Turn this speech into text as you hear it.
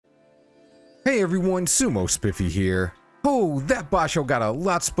Hey everyone, Sumo Spiffy here. Oh, that basho got a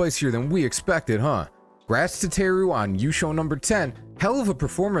lot spicier than we expected, huh? Grats to Teru on Yusho number 10, hell of a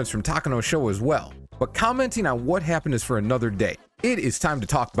performance from Takano Sho as well. But commenting on what happened is for another day. It is time to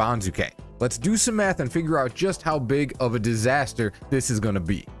talk Banzuke. Let's do some math and figure out just how big of a disaster this is gonna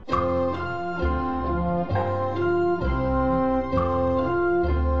be.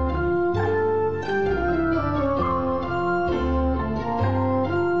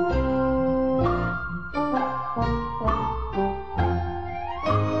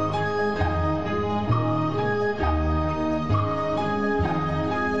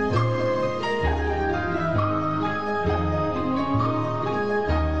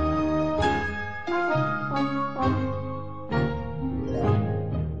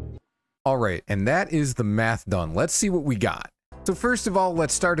 Alright, and that is the math done. Let's see what we got. So first of all,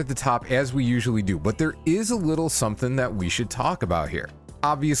 let's start at the top as we usually do, but there is a little something that we should talk about here.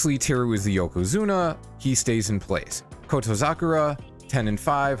 Obviously, Teru is the Yokozuna, he stays in place. Kotozakura, 10 and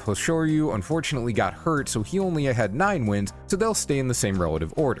 5, Hoshoryu unfortunately got hurt, so he only had 9 wins, so they'll stay in the same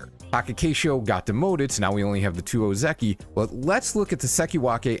relative order. Takakeisho got demoted, so now we only have the 2 Ozeki, but let's look at the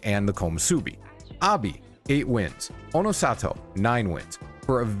Sekiwake and the Komusubi. Abi, 8 wins. Onosato, 9 wins.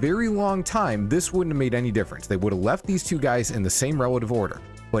 For a very long time, this wouldn't have made any difference. They would have left these two guys in the same relative order.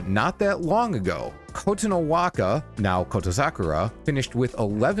 But not that long ago, Kotonowaka, now Kotozakura, finished with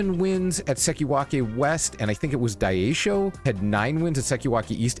 11 wins at Sekiwake West, and I think it was Daisho had 9 wins at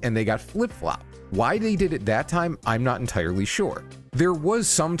Sekiwake East, and they got flip-flopped. Why they did it that time, I'm not entirely sure. There was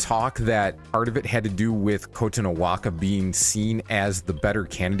some talk that part of it had to do with Kotonowaka being seen as the better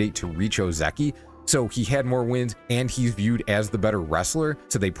candidate to reach Ozeki, so he had more wins and he's viewed as the better wrestler,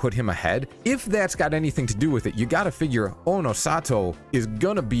 so they put him ahead. If that's got anything to do with it, you gotta figure Onosato is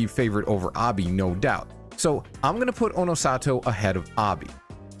gonna be favored over Abi, no doubt. So I'm gonna put Onosato ahead of Abi.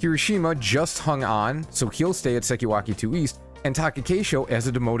 Kirishima just hung on, so he'll stay at Sekiwake 2 East, and Takakeisho, as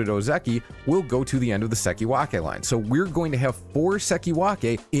a demoted Ozeki, will go to the end of the Sekiwake line. So we're going to have 4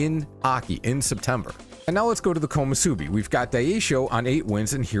 Sekiwake in Aki in September. And now let's go to the Komusubi. We've got Daisho on 8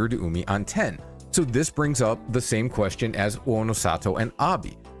 wins and Hiradoumi on 10. So this brings up the same question as Onosato and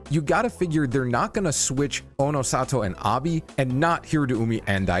Abi. You gotta figure they're not gonna switch Onosato and Abi and not Hiradoumi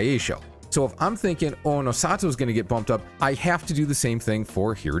and Daisho. So if I'm thinking Onosato's gonna get bumped up, I have to do the same thing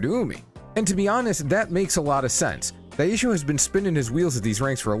for Hiradoumi. And to be honest, that makes a lot of sense. Daisho has been spinning his wheels at these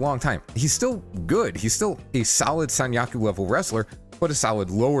ranks for a long time. He's still good. He's still a solid Sanyaku level wrestler, but a solid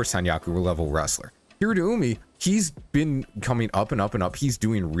lower Sanyaku level wrestler. Hiradoumi, he's been coming up and up and up. He's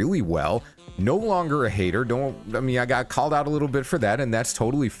doing really well. No longer a hater. I got called out a little bit for that, and that's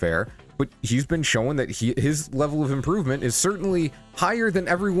totally fair. But he's been showing that his level of improvement is certainly higher than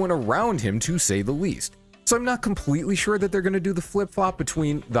everyone around him, to say the least. So I'm not completely sure that they're going to do the flip-flop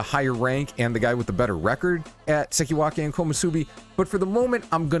between the higher rank and the guy with the better record at Sekiwake and Komusubi, but for the moment,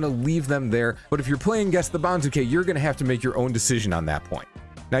 I'm going to leave them there. But if you're playing Guess the Banzuke, you're going to have to make your own decision on that point.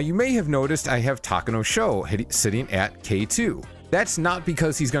 Now, you may have noticed I have Takano Sho sitting at K2. That's not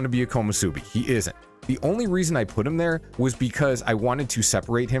because he's going to be a Komusubi. He isn't. The only reason I put him there was because I wanted to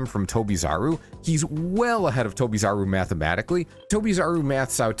separate him from Tobizaru. He's well ahead of Tobizaru mathematically. Tobizaru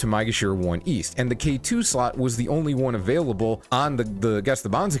maths out to Maegashira 1 East, and the K2 slot was the only one available on the Guess the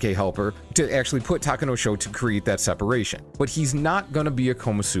Banzuke helper to actually put Takano Sho to create that separation. But he's not going to be a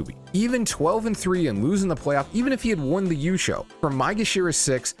Komusubi. Even 12 and 3 and losing the playoff, even if he had won the Yusho, from Maegashira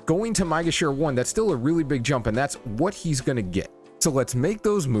 6 going to Maegashira 1, that's still a really big jump, and that's what he's going to get. So let's make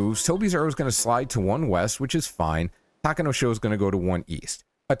those moves. Tobizaru is going to slide to 1 West, which is fine. Takano Sho is going to go to 1 East.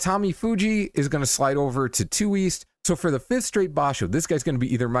 Atami Fuji is going to slide over to 2 East. So for the 5th straight basho, this guy's going to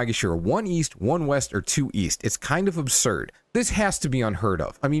be either Maegashira 1 East, 1 West, or 2 East. It's kind of absurd. This has to be unheard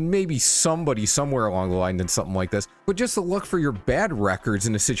of. I mean, maybe somebody somewhere along the line did something like this, but just the luck for your bad records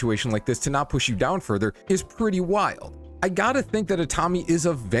in a situation like this to not push you down further is pretty wild. I gotta think that Atami is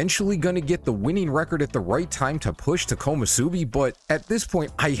eventually gonna get the winning record at the right time to push to Komusubi, but at this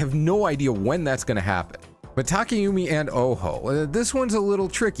point, I have no idea when that's gonna happen. But Takayumi and Oho, this one's a little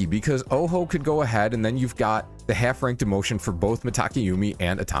tricky because Oho could go ahead and then you've got the half-ranked demotion for both Takayumi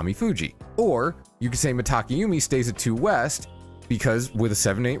and Atami Fuji. Or you could say Takayumi stays at 2 West because with a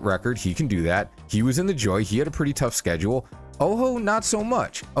 7-8 record, he can do that. He was in the Joy, he had a pretty tough schedule. Oho, not so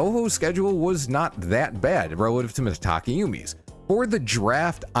much. Oho's schedule was not that bad relative to Takayumi's. For the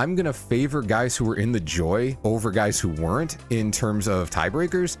draft, I'm going to favor guys who were in the Joy over guys who weren't in terms of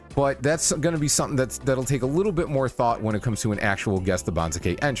tiebreakers, but that's going to be something that'll take a little bit more thought when it comes to an actual Guess the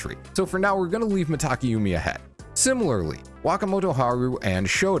Banzuke entry. So for now, we're going to leave Takayumi ahead. Similarly, Wakamoto Haru and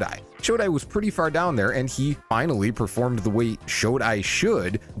Shodai. Shodai was pretty far down there, and he finally performed the way Shodai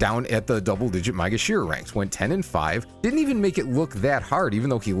should down at the double-digit Maegashira ranks. Went 10-5, didn't even make it look that hard, even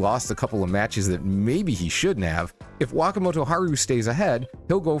though he lost a couple of matches that maybe he shouldn't have. If Wakamoto Haru stays ahead,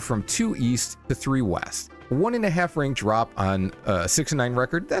 he'll go from 2 East to 3 West. 1.5 rank drop on a 6-9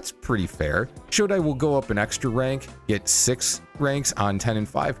 record, that's pretty fair. Shodai will go up an extra rank, get 6 ranks on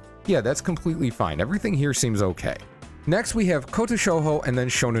 10-5. Yeah, that's completely fine. Everything here seems okay. Next, we have Koto Shouho and then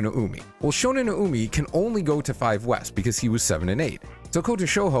Shonen no Umi. Well, Shonen no Umi can only go to 5 West because he was 7-8. So Koto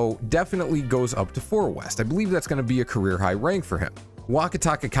Shouho definitely goes up to 4 West. I believe that's going to be a career high rank for him.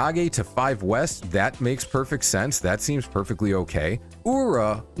 Wakataka Kage to 5 West, that makes perfect sense. That seems perfectly okay.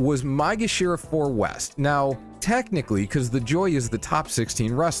 Ura was Maegashira 4 West. Now, technically, because the Joy is the top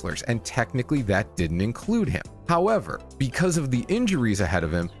 16 wrestlers, and technically that didn't include him. However, because of the injuries ahead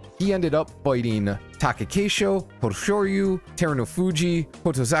of him, he ended up fighting Takakeisho, Hoshoryu, Terunofuji,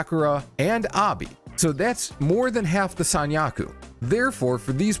 Kotozakura, and Abi. So that's more than half the Sanyaku. Therefore,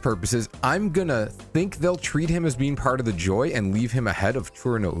 for these purposes, I'm gonna think they'll treat him as being part of the Joy and leave him ahead of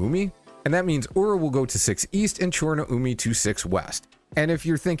Chura no Umi. And that means Ura will go to 6 East and Chura no Umi to 6 West. And if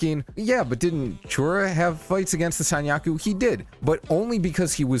you're thinking, yeah, but didn't Chura have fights against the Sanyaku? He did, but only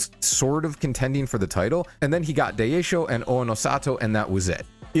because he was sort of contending for the title, and then he got Daisho and Oonosato, and that was it.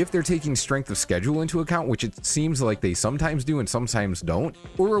 If they're taking strength of schedule into account, which it seems like they sometimes do and sometimes don't,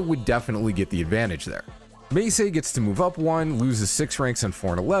 Ura would definitely get the advantage there. Meisei gets to move up 1, loses 6 ranks on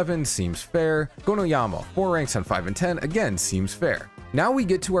 4 and 11, seems fair. Gonoyama, 4 ranks on 5 and 10, again, seems fair. Now we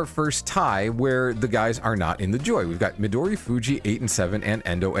get to our first tie where the guys are not in the Joy. We've got Midori Fuji 8 and 7 and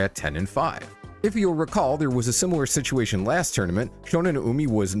Endo at 10 and 5. If you'll recall, there was a similar situation last tournament. Shonen no Umi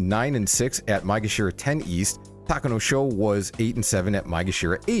was 9 and 6 at Maegashira 10 East. Takano Sho was 8 and 7 at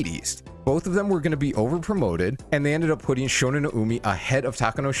Maegashira 8 East. Both of them were going to be over-promoted, and they ended up putting Shonen no Umi ahead of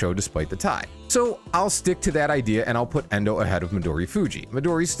Takano Sho despite the tie. So I'll stick to that idea, and I'll put Endo ahead of Midori Fuji.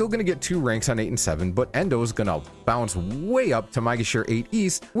 Midori's still going to get 2 ranks on 8 and 7, but Endo's going to bounce way up to Maegashira 8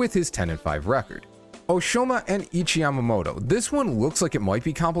 East with his 10 and 5 record. Oshoma and Ichi Yamamoto. This one looks like it might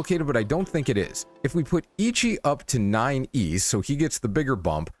be complicated, but I don't think it is. If we put Ichi up to 9 East, so he gets the bigger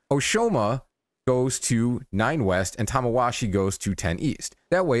bump, Oshoma goes to 9 West and Tamawashi goes to 10 East.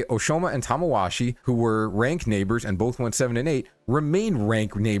 That way, Oshoma and Tamawashi, who were rank neighbors and both went 7 and 8, remain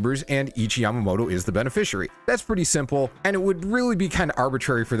rank neighbors, and Ichi Yamamoto is the beneficiary. That's pretty simple, and it would really be kind of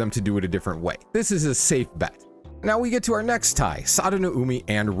arbitrary for them to do it a different way. This is a safe bet. Now we get to our next tie, Sada no Umi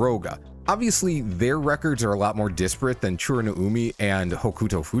and Roga. Obviously, their records are a lot more disparate than Chura no Umi and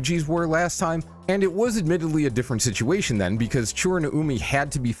Hokuto Fuji's were last time, and it was admittedly a different situation then because Chura no Umi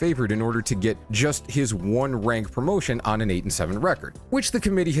had to be favored in order to get just his 1 rank promotion on an 8 and 7 record, which the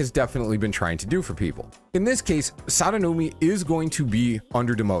committee has definitely been trying to do for people. In this case, Sada no Umi is going to be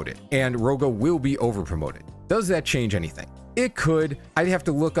under-demoted, and Roga will be over-promoted. Does that change anything? It could. I'd have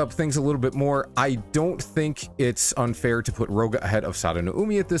to look up things a little bit more. I don't think it's unfair to put Roga ahead of Sada no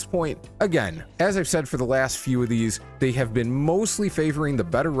Umi at this point. Again, as I've said for the last few of these, they have been mostly favoring the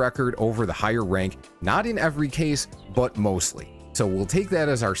better record over the higher rank. Not in every case, but mostly. So we'll take that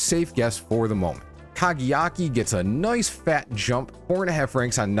as our safe guess for the moment. Kageaki gets a nice fat jump, 4.5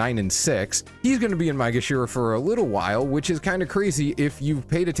 ranks on 9 and 6. He's going to be in Maegashira for a little while, which is kind of crazy if you've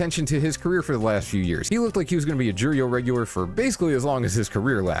paid attention to his career for the last few years. He looked like he was going to be a Juryo regular for basically as long as his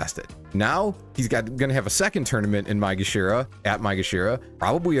career lasted. Now, he's going to have a second tournament in Maegashira, at Maegashira,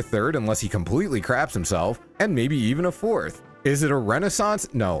 probably a third unless he completely craps himself, and maybe even a fourth. Is it a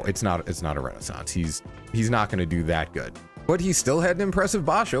renaissance? No, it's not a renaissance. He's not going to do that good. But he still had an impressive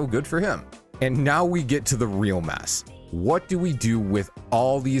basho, good for him. And now we get to the real mess. What do we do with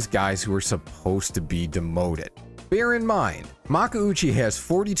all these guys who are supposed to be demoted? Bear in mind, Makuuchi has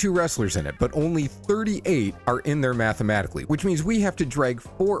 42 wrestlers in it, but only 38 are in there mathematically, which means we have to drag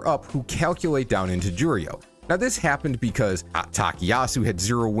 4 up who calculate down into Juryo. Now this happened because Takayasu had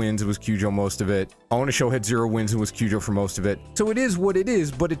 0 wins, it was Kyujo most of it. Onisho had 0 wins and was Kyujo for most of it. So it is what it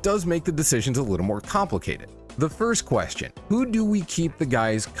is, but it does make the decisions a little more complicated. The first question, who do we keep the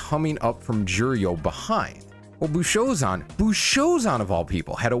guys coming up from Juryo behind? Well, Bushozan of all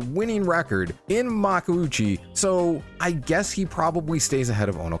people, had a winning record in Makuuchi, so I guess he probably stays ahead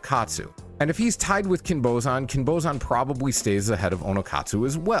of Onokatsu. And if he's tied with Kinbozan probably stays ahead of Onokatsu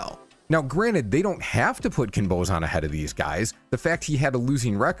as well. Now, granted, they don't have to put Kinbozan ahead of these guys. The fact he had a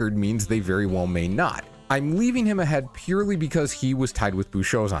losing record means they very well may not. I'm leaving him ahead purely because he was tied with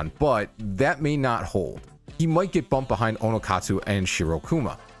Bushozan, but that may not hold. He might get bumped behind Onokatsu and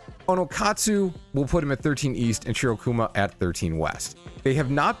Shirokuma. Onokatsu will put him at 13 East and Shirokuma at 13 West. They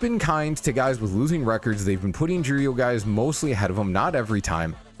have not been kind to guys with losing records. They've been putting Juryo guys mostly ahead of them, not every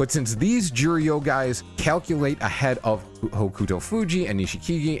time. But since these Juryo guys calculate ahead of Hokuto Fuji and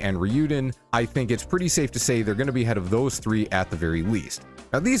Nishikigi and Ryuden, I think it's pretty safe to say they're going to be ahead of those three at the very least.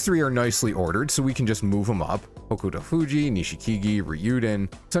 Now these three are nicely ordered, so we can just move them up. Hokuto Fuji, Nishikigi,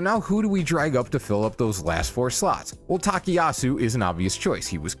 Ryuden. So now who do we drag up to fill up those last 4 slots? Well, Takayasu is an obvious choice.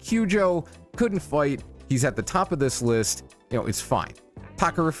 He was Kyujo, couldn't fight, he's at the top of this list, it's fine.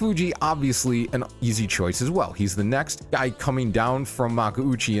 Takara Fuji, obviously an easy choice as well. He's the next guy coming down from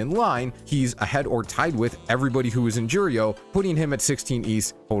Makuuchi in line. He's ahead or tied with everybody who is in Juryo, putting him at 16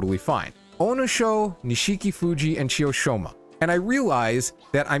 East, totally fine. Onosho, Nishiki Fuji, and Chiyoshoma. And I realize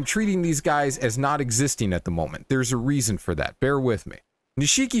that I'm treating these guys as not existing at the moment. There's a reason for that. Bear with me.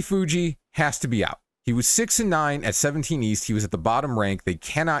 Nishiki Fuji has to be out. He was 6 and 9 at 17 East. He was at the bottom rank. They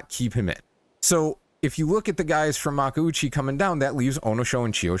cannot keep him in. So if you look at the guys from Makuuchi coming down, that leaves Onosho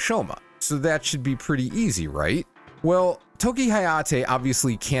and Chiyoshoma. So that should be pretty easy, right? Well, Toki Hayate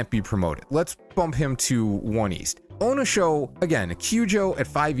obviously can't be promoted. Let's bump him to 1 East. Onosho, again, Kyujo at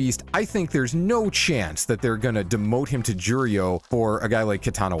 5 East, I think there's no chance that they're going to demote him to Juryo for a guy like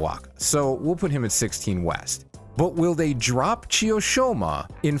Kitanawaka. So we'll put him at 16 West. But will they drop Chiyoshoma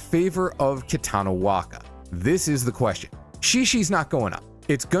in favor of Kitanawaka? This is the question. Shishi's not going up.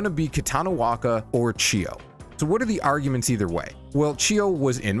 It's going to be Kitanawaka or Chiyo. So what are the arguments either way? Well, Chiyo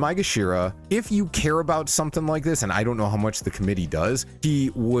was in Maegashira. If you care about something like this, and I don't know how much the committee does, he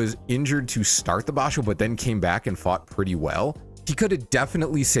was injured to start the basho, but then came back and fought pretty well. He could have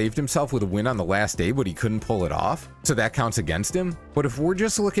definitely saved himself with a win on the last day, but he couldn't pull it off. So that counts against him. But if we're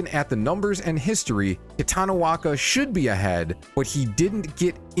just looking at the numbers and history, Kitanawaka should be ahead, but he didn't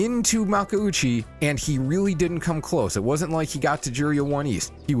get into Makuuchi, and he really didn't come close. It wasn't like he got to Juryo 1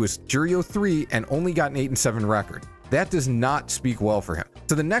 East. He was Juryo 3 and only got an 8 and 7 record. That does not speak well for him.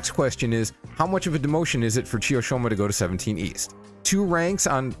 So the next question is, how much of a demotion is it for Chiyoshoma to go to 17 East? 2 ranks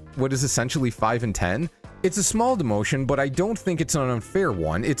on what is essentially 5 and 10? It's a small demotion, but I don't think it's an unfair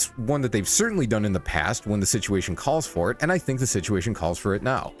one. It's one that they've certainly done in the past when the situation calls for it, and I think the situation calls for it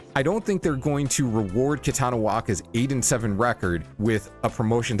now. I don't think they're going to reward Kitanawaka's 8 and 7 record with a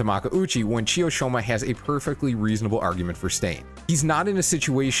promotion to Makuuchi when Chiyoshoma has a perfectly reasonable argument for staying. He's not in a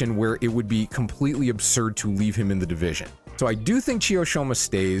situation where it would be completely absurd to leave him in the division. So I do think Chiyoshoma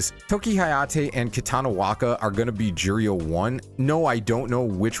stays. Toki Hayate and Kitanawaka are going to be Juryo 1. No, I don't know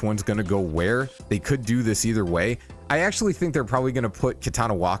which one's going to go where. They could do this either way. I actually think they're probably going to put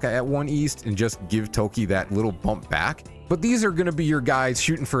Kitanawaka at 1 East and just give Toki that little bump back. But these are going to be your guys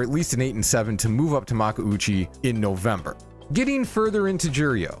shooting for at least an 8 and 7 to move up to Makuuchi in November. Getting further into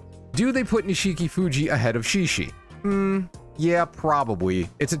Juryo, do they put Nishiki Fuji ahead of Shishi? Yeah, probably.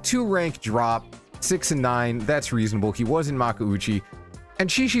 It's a 2 rank drop. 6 and 9, that's reasonable. He was in Makuuchi, and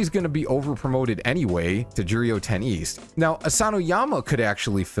Shishi's going to be over promoted anyway to Juryo 10 East. Now, Asanoyama could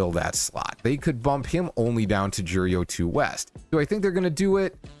actually fill that slot. They could bump him only down to Juryo 2 West. Do I think they're going to do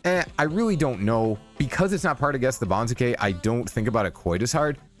it? I really don't know. Because it's not part of Guess the Banzuke, I don't think about it quite as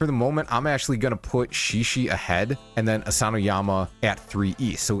hard. For the moment, I'm actually going to put Shishi ahead and then Asanoyama at 3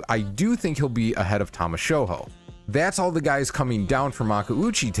 East. So I do think he'll be ahead of Tamashoho. That's all the guys coming down from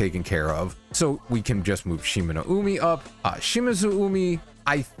Makuuchi taken care of, so we can just move Shimanoumi up. Shimizuumi,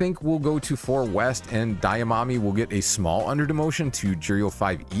 I think will go to 4 West, and Dayamami will get a small under demotion to Juryo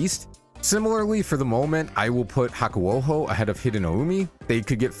 5 East. Similarly, for the moment, I will put Hakuoho ahead of Hidenoumi. They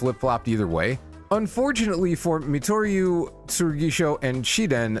could get flip-flopped either way. Unfortunately for Mitoryu, Tsurugisho, and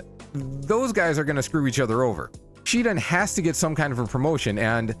Shiden, those guys are going to screw each other over. Shiden has to get some kind of a promotion,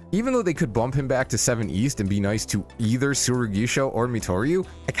 and even though they could bump him back to 7 East and be nice to either Tsurugisho or Mitoryu,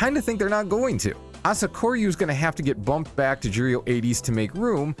 I kind of think they're not going to. Asakoryu's going to have to get bumped back to Juryo 8 East to make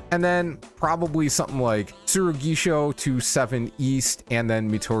room, and then probably something like Tsurugisho to 7 East and then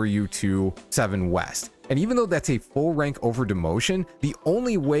Mitoryu to 7 West. And even though that's a full rank over demotion, the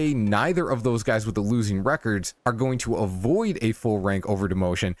only way neither of those guys with the losing records are going to avoid a full rank over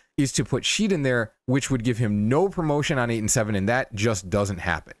demotion is to put Shiden there, which would give him no promotion on 8 and 7, and that just doesn't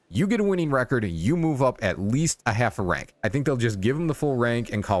happen. You get a winning record, you move up at least a half a rank. I think they'll just give him the full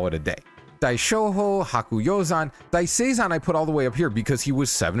rank and call it a day. Daishoho, Hakuyozan, Daiseizan I put all the way up here because he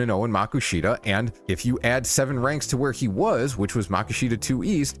was 7-0 in Makushita, and if you add 7 ranks to where he was, which was Makushita 2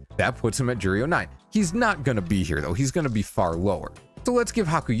 East, that puts him at Juryo 9. He's not going to be here though, he's going to be far lower. So let's give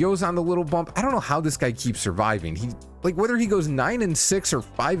Hakuyozan the little bump. I don't know how this guy keeps surviving. Like whether he goes 9 and 6 or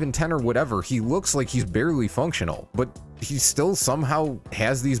 5 and 10 or whatever, he looks like he's barely functional, but he still somehow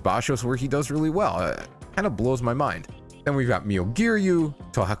has these bashos where he does really well. Kind of blows my mind. Then we've got Myogiryu,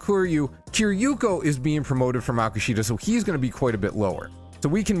 Tohakuryu. Kiryuko is being promoted from Makushita, so he's going to be quite a bit lower. So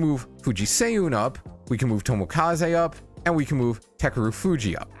we can move Fujiseun up, we can move Tomokaze up, and we can move Takeru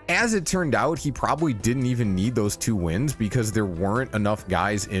Fuji up. As it turned out, he probably didn't even need those 2 wins because there weren't enough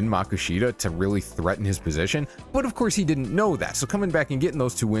guys in Makushita to really threaten his position. But of course he didn't know that, so coming back and getting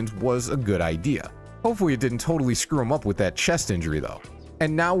those 2 wins was a good idea. Hopefully it didn't totally screw him up with that chest injury though.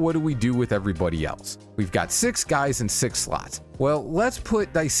 And now what do we do with everybody else? We've got 6 guys in 6 slots. Well, let's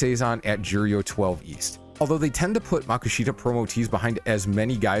put Daiseisan at Juryo 12 East. Although they tend to put Makushita promotees behind as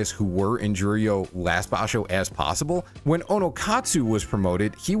many guys who were in Juryo last basho as possible, when Onokatsu was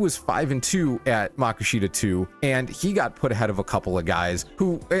promoted, he was 5-2 at Makushita 2, and he got put ahead of a couple of guys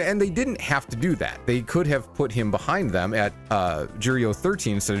who, and they didn't have to do that. They could have put him behind them at Juryo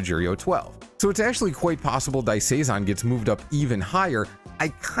 13 instead of Juryo 12. So it's actually quite possible Daiseisan gets moved up even higher. I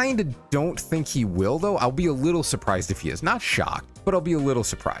kinda don't think he will though. I'll be a little surprised if he is. Not shocked, but I'll be a little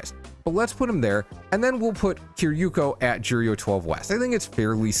surprised. But let's put him there, and then we'll put Kiryuko at Juryo 12 West. I think it's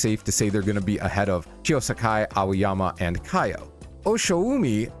fairly safe to say they're going to be ahead of Chiyosakai, Aoyama, and Kaio.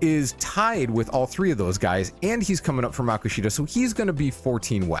 Oshoumi is tied with all 3 of those guys, and he's coming up from Makushita, so he's going to be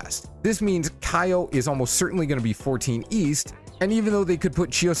 14 West. This means Kaio is almost certainly going to be 14 East, and even though they could put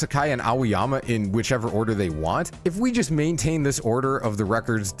Chiyosakai and Aoyama in whichever order they want, if we just maintain this order of the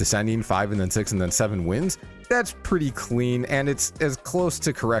records descending 5 and then 6 and then 7 wins, that's pretty clean, and it's as close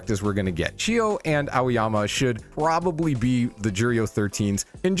to correct as we're gonna get. Chiyo and Aoyama should probably be the Juryo 13s.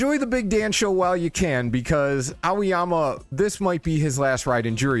 Enjoy the big dance show while you can, because Aoyama, this might be his last ride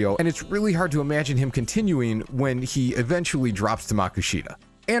in Juryo, and it's really hard to imagine him continuing when he eventually drops to Makushita.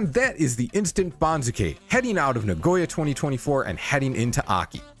 And that is the instant Banzuke, heading out of Nagoya 2024 and heading into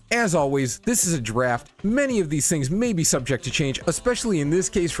Aki. As always, this is a draft. Many of these things may be subject to change, especially in this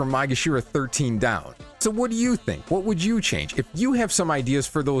case from Maegashira 13 down. So what do you think? What would you change? If you have some ideas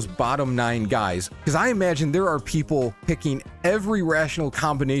for those bottom 9 guys, because I imagine there are people picking every rational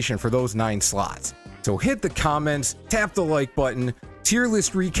combination for those 9 slots. So hit the comments, tap the like button, tier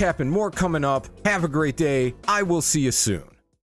list recap and more coming up. Have a great day. I will see you soon.